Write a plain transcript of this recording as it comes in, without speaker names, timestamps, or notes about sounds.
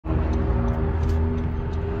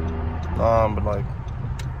But like,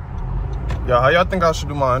 yeah, how y'all think I should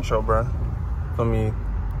do my intro, bro? For me,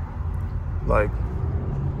 like,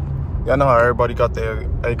 y'all know how everybody got their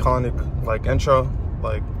iconic like intro.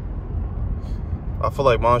 Like, I feel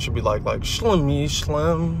like mine should be like Slimmy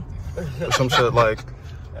Slim or some shit. Like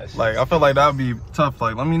I feel like that'd be tough.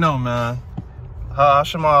 Like, let me know, man. How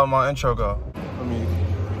should my intro go? Let me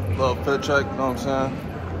little fit check. You know what I'm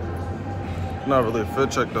saying? Not really a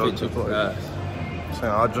fit check though. Fit check, like, saying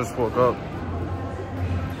I just woke up.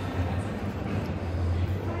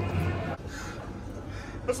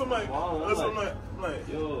 That's what I'm like,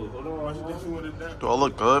 yo, hold on, I should definitely want it down. Do I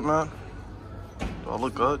look good, man? Do I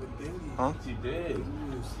look good? Huh? You did.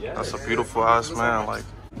 Yes. That's a beautiful ass man. Like,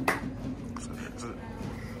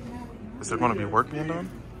 is there gonna be work being done?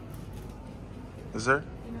 Is there?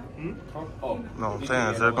 Hmm? Oh. No, I'm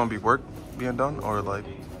saying, is there gonna be work being done, or like,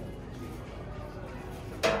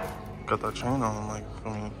 got that chain on? Like, I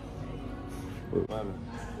mean.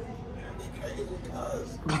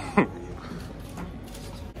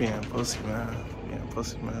 Being pussy, man. Being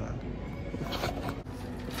pussy, man.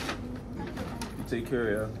 You take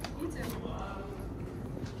care, yeah.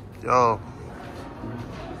 Yo.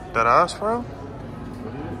 That ass, bro?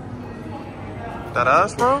 That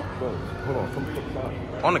ass, bro? Hold on, come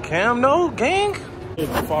On the cam, no, gang? You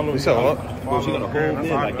said what? She got a whole thing,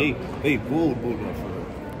 like they bulled on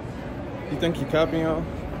her. You think he capping, y'all?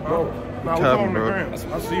 Bro, nah, capping, bro. I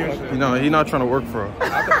see her shit. You know, he not trying to work for her.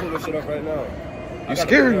 I can pull this shit up right now. You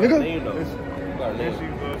scared, nigga?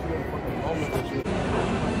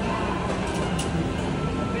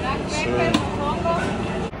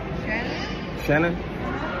 Shannon?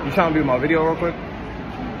 You trying to be in my video real quick?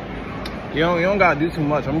 You don't gotta do too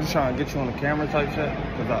much. I'm just trying to get you on the camera type shit.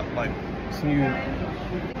 Cause I like see you.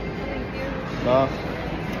 Nah?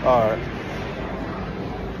 Alright.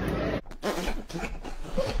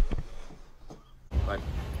 Like,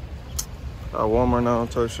 warmer now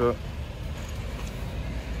type shit.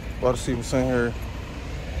 A lot of people sitting here.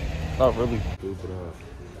 Not really.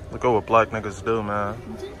 Look at what black niggas do, man.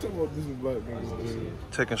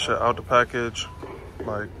 Taking shit out the package.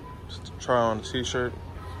 Like, just try on a t-shirt.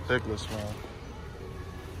 Ridiculous, man.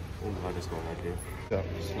 How this going right here? Yeah.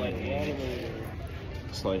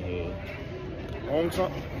 Slight hand. I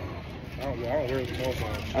don't wear the small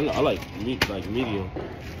size. I like medium.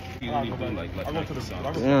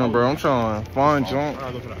 Yeah, bro, I'm trying to find junk.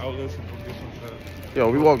 I go to the outlets and get some shit. Yo,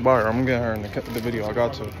 we walked by her. I'm getting her in the video. I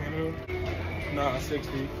got to. Nah,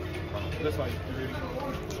 60. That's like 30.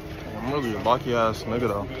 I'm really a lucky ass nigga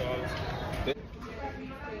though.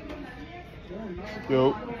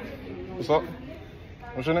 Yo, what's up?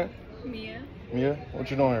 What's your name? Mia. Mia? What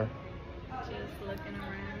you doing here? Just looking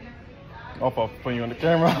around. Oh, I'm putting you on the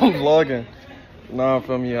camera. I'm vlogging. Nah,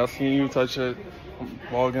 feel me. I seen you type shit. I'm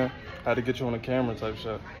vlogging. Had to get you on the camera type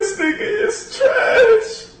shit. This nigga is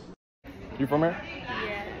trash. You from here?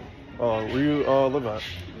 Yeah. Where you live at?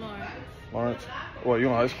 Lawrence. Lawrence? What, you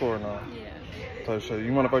in high school or no? Yeah. Type shit.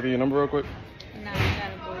 You mind if I get your number real quick? Nah, I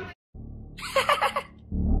got a boyfriend.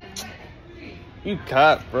 You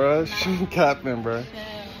cap, bro. You capping, bro.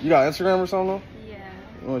 You got Instagram or something? Yeah.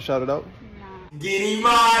 You want to shout it out? Nah. Get him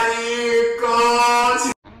out of here,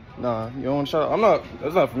 cuz. Nah, you don't want to shout it out? I'm not,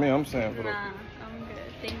 that's not for me. I'm saying for Nah, I'm good.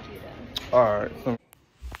 Thank you, though. Alright.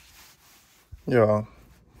 Yeah.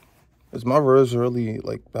 Is my verse really,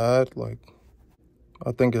 like, bad? Like,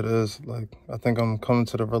 I think it is. Like, I think I'm coming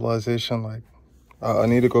to the realization, like, I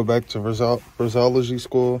need to go back to versology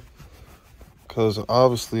school. Because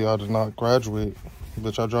obviously I did not graduate.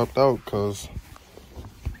 Bitch, I dropped out because,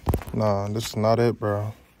 nah, this is not it,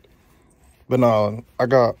 bro. But nah, I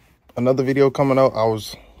got another video coming out. I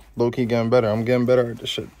was low-key getting better. I'm getting better at this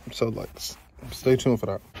shit. So, like, stay tuned for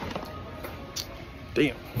that.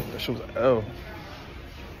 Damn, that shit was an L.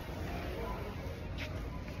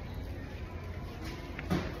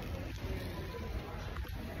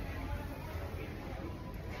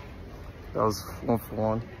 That was 1 for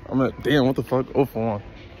 1. I'm at, damn, what the fuck? 0 for 1.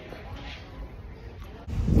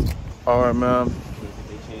 All right, man.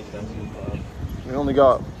 We only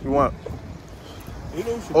got, we went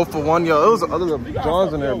 0 for 1. Yo, it was other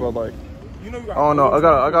Johns in there, but like, I don't know. I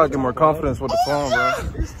gotta get more confidence with the phone, bro.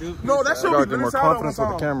 No, that shit I gotta get more confidence with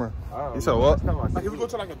the camera. You said what? Like if we go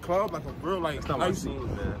to like a club, like a real like. That's not my scene,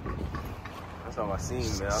 man. That's not my scene,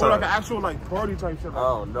 man. So, like an actual like party type shit. Like,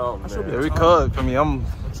 oh no, man. Yeah, we could. For me, I'm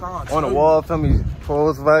on the wall. For me,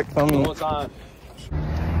 pulls back. For me,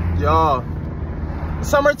 y'all.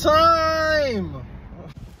 Summertime.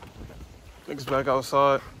 Niggas back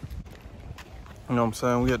outside. You know what I'm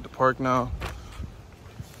saying? We at the park now.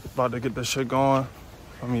 About to get this shit going.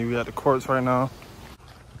 I mean, we at the courts right now.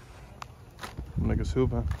 Niggas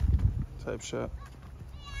hooping. Type shit.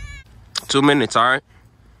 2 minutes, all right?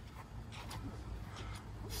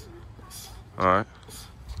 All right.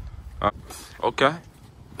 Okay.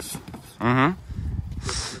 Mm-hmm.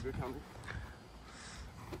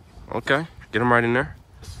 Okay. Get him right in there.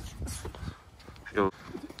 Yo,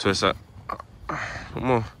 twist up.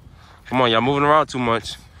 Come on. Come on, y'all moving around too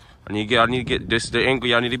much. I need to get this the angle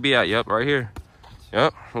y'all need to be at. Yep, right here.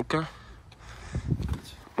 Yep. Okay.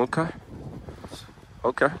 Okay.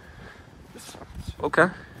 Okay. Okay.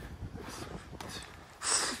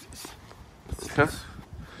 Okay.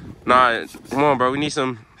 Nah, come on, bro. We need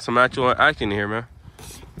some actual action here, man.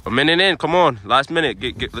 A minute in. Come on. Last minute.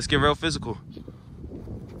 Let's get real physical.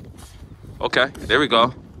 Okay. There we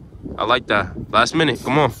go. I like that. Last minute.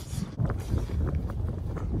 Come on.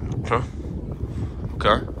 Okay.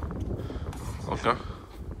 Okay. Okay.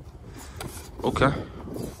 Okay.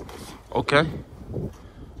 Okay.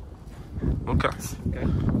 Okay. Okay.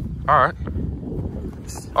 All right.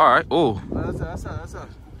 All right. Ooh. That's up.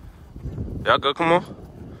 Y'all good? Come on.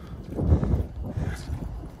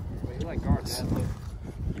 Wait, you like guard, man.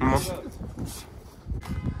 Come on.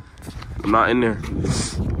 I'm not in there.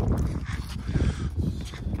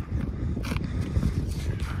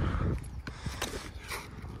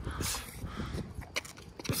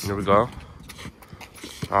 Here we go.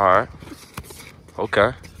 All right.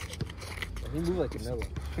 Okay. He moved like a Noah.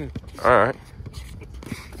 All right.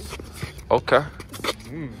 Okay.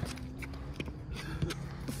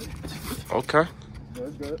 Okay.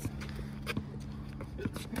 That's good.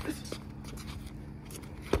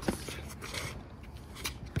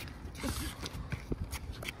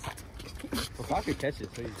 If I could catch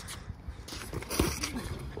it, please.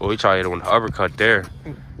 Well, we try to hit it with an uppercut there.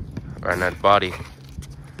 Right in that body.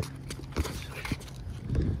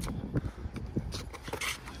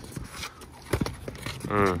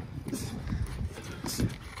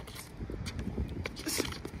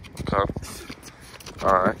 Okay.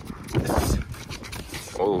 All right.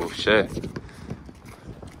 Oh, shit.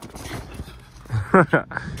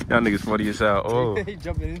 Y'all niggas funny as hell. Oh. He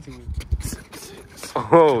jumping into it.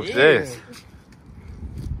 Oh, Yeah. shit.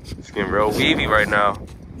 It's getting real weavy right now.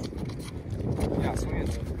 Yeah, swinging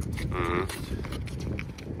though. Mm-hmm.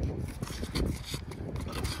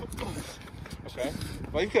 Okay.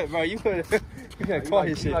 Well, you could caught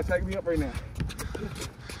his shit. Take me up right now.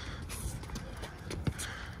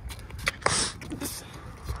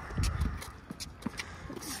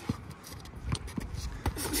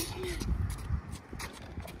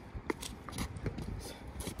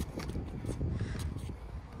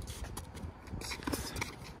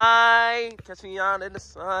 Catch me out in the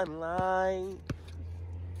sunlight.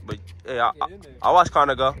 But hey, I watch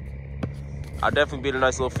Connor go. I definitely be a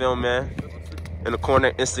nice little film, man. In the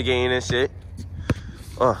corner, instigating and shit.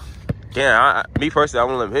 Damn, me personally, I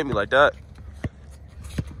wouldn't let him hit me like that.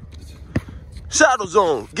 Shadow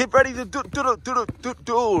zone. Get ready to do. I'm good.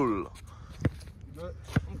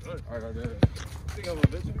 All right, I did it. Think I'm a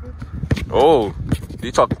bitch. Oh,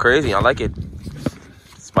 you talking crazy? I like it.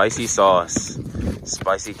 Spicy sauce.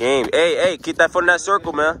 Spicy game. Hey, keep that foot in that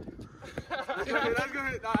circle, man.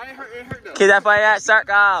 Keep that foot in that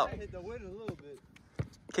circle.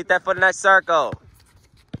 Keep that foot in that circle.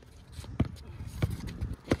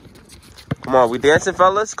 Come on, we dancing,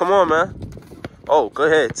 fellas? Come on, man. Oh,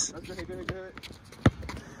 good hits. Good.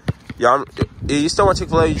 Yeah, you still want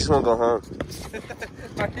Chick-fil-A or you just want to go home?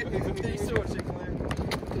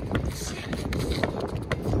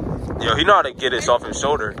 Yo, he know how to get this off his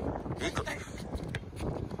shoulder.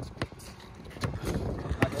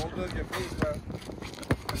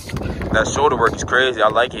 That shoulder work is crazy. I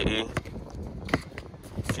like it, E.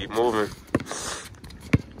 Keep moving.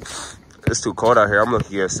 It's too cold out here. I'm looking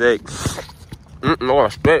to get sick. No,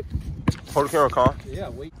 spit. Hold the camera, Con. Yeah,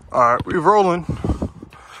 wait. All right, we rolling.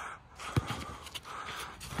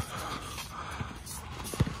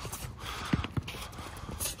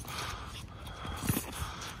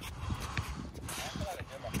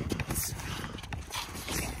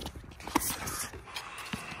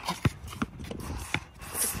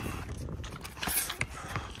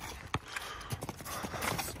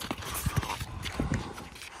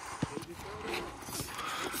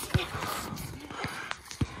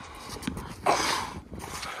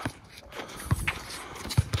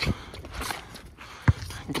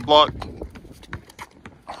 Block.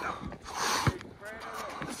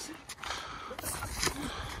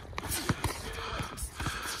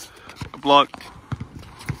 Block.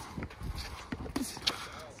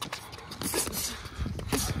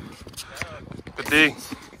 Good dig.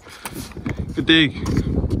 Good dig.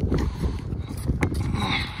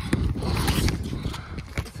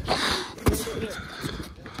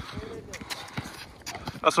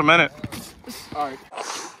 That's a minute. All right.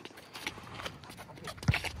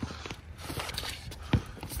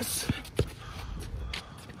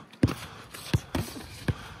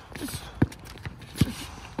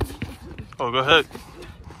 Oh, go ahead.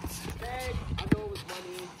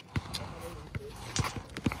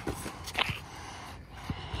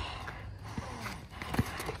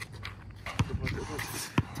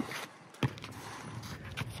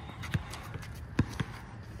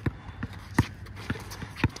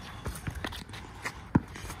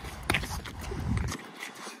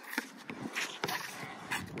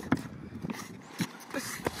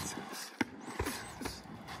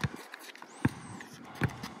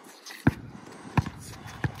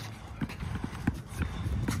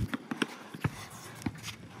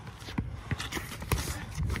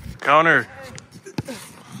 Counter.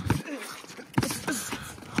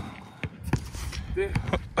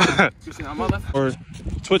 Or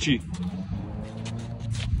twitchy.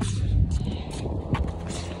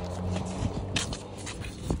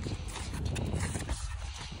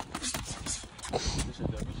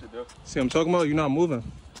 See what I'm talking about? You're not moving.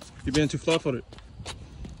 You're being too flat-footed.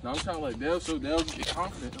 No, I'm trying to like they'll get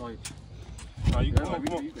confident. Like, No, you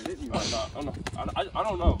can, you can hit me. I don't know. I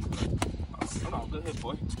don't know. Good hit,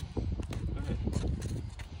 boy. Good hit.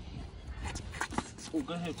 Oh,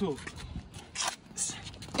 good hit, too.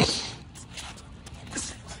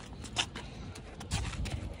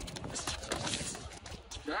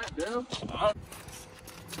 God damn.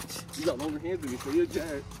 You got longer hands than me, so you're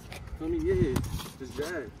jag. Feel me? Yeah. Just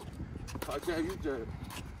jag. I jag, you jag.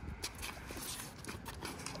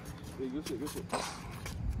 Yeah, good shit, good shit.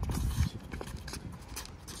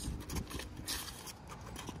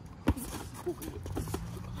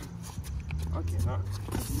 I cannot.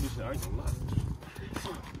 You said I cannot.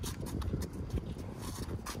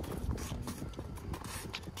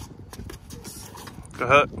 Go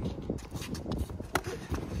ahead.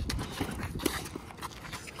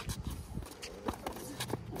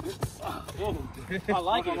 I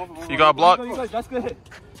like it. You got blocked? That's good.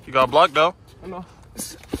 You got blocked though? I know.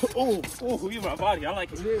 Oh, you my body. I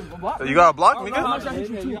like it. You got blocked, nigga?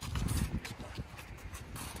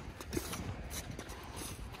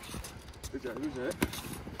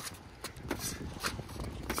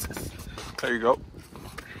 There you go.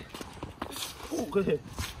 Oh, good hit.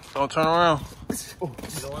 Don't turn around. Oh,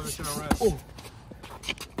 you don't want to turn around. Oh.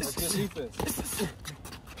 That's good defense.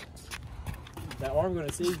 That arm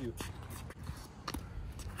gonna save you.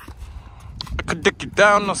 I could dick you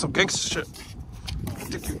down on some gangster shit. I could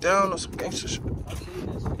dick you down on some gangster shit.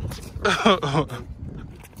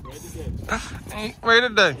 Ain't ready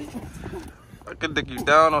today. I could dick you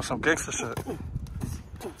down on some gangster shit.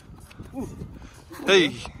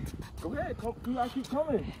 Hey. Go ahead, you gotta keep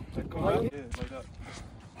coming. Come on. Yeah, like that.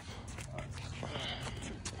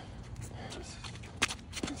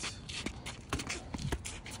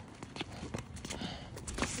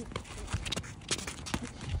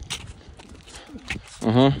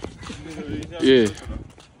 Yeah.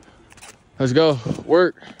 Let's go.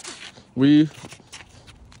 Work. Weave.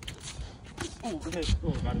 Oh, good hit. Oh,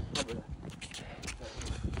 got it. Cover that.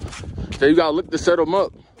 There you gotta look to set them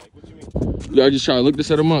up. Like, what you mean? You gotta just try to look to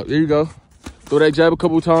set them up. There you go. Throw that jab a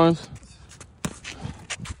couple times.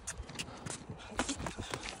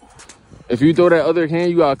 If you throw that other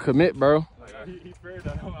hand, you gotta commit, bro. He's scared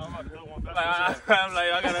that I'm not the one. I'm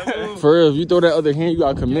like, I gotta move. For real, if you throw that other hand, you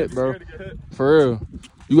gotta commit, bro. For real.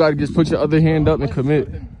 You gotta just put your other hand up and commit.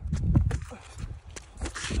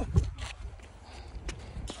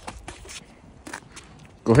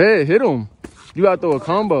 Go ahead, hit him. You gotta throw a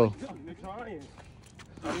combo.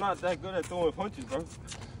 I'm not that good at throwing punches, bro.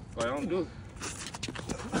 Like, I don't do it.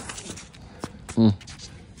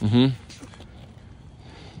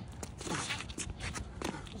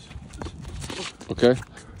 Okay.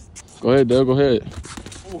 Go ahead, Dale. Go ahead.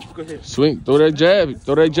 Oh, go ahead. Swing. Throw that jab.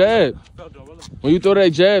 Throw that jab. When you throw that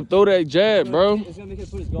jab, bro. It's gonna make him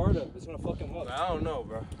put his guard up. It's gonna fuck him up. I don't know,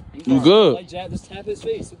 bro. You good. Like jab, just tap his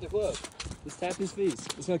face with the glove. Just tap his face.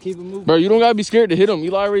 It's gonna keep him moving. Bro, you don't gotta be scared to hit him.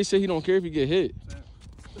 Eli already said he don't care if you get hit.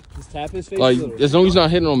 Just tap his face Like, a little. as long as you're not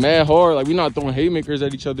hitting him mad hard, like, we're not throwing haymakers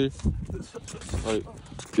at each other. Like,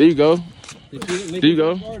 there you go. There you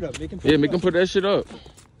go. Yeah, make him put that shit up.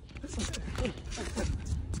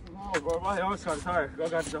 Oh, bro, my arm's kind of tired. I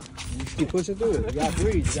got to go. You keep pushing through it. You gotta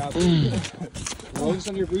breathe. You gotta breathe. Focus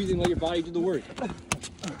on your breathing, let your body do the work.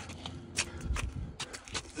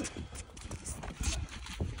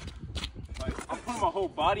 Like, I'm putting my whole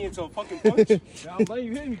body into a fucking punch. Yeah, I'm letting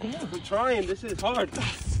you hit me. Come on. I'm trying. This is hard.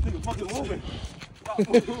 This nigga fucking moving.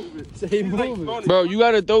 Say moving. Bro, you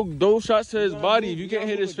gotta throw those shots to his body. If you can't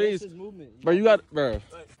hit his face, bro, you got, bro.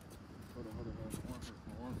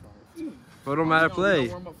 But don't matter play.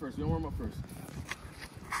 Warm up first. You don't warm up first.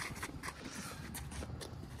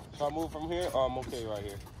 Should I move from here? Oh, I'm okay right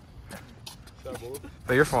here. Should I move?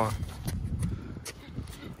 But you're fine.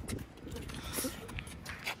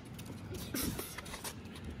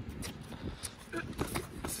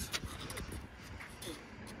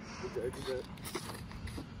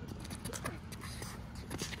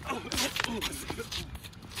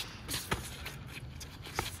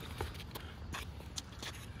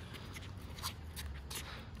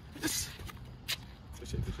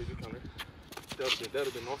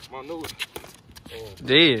 That'd have been off my nose.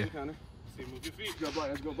 Damn. See, move your feet. Go back.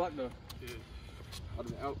 Let's go back though. Yeah. I'd have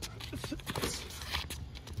been out.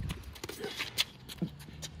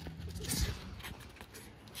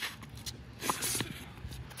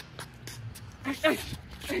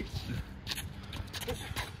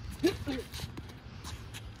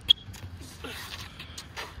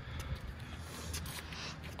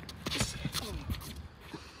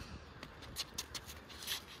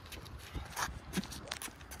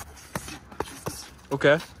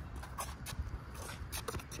 Okay.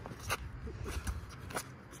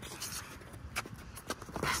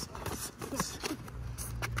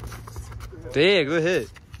 Damn, good hit.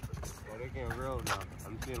 Oh, they're getting real now.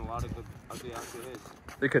 I'm seeing a lot of good ugly hits.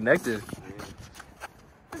 They're connected.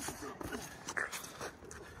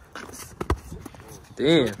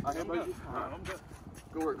 Yeah. Damn. I'm good.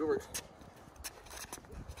 Go work. A lot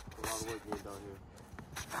of work being done here.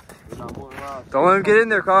 We're not moving around. Don't let him get in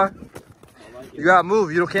there, Car. You gotta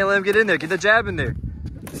move. You can't let him get in there. Get the jab in there.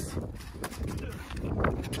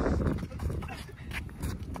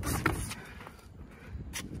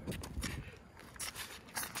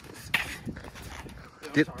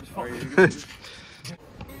 Get.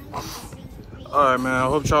 Alright, man. I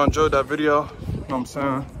hope y'all enjoyed that video. You know what I'm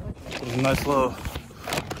saying? It was a nice little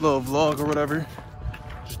vlog or whatever.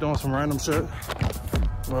 Just doing some random shit.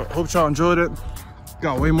 But hope y'all enjoyed it.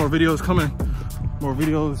 Got way more videos coming. More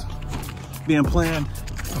videos being planned.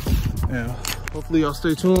 Yeah. Hopefully y'all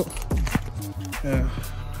stay tuned. Yeah.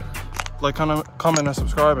 Like, comment, and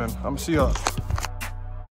subscribe, and I'm gonna see y'all.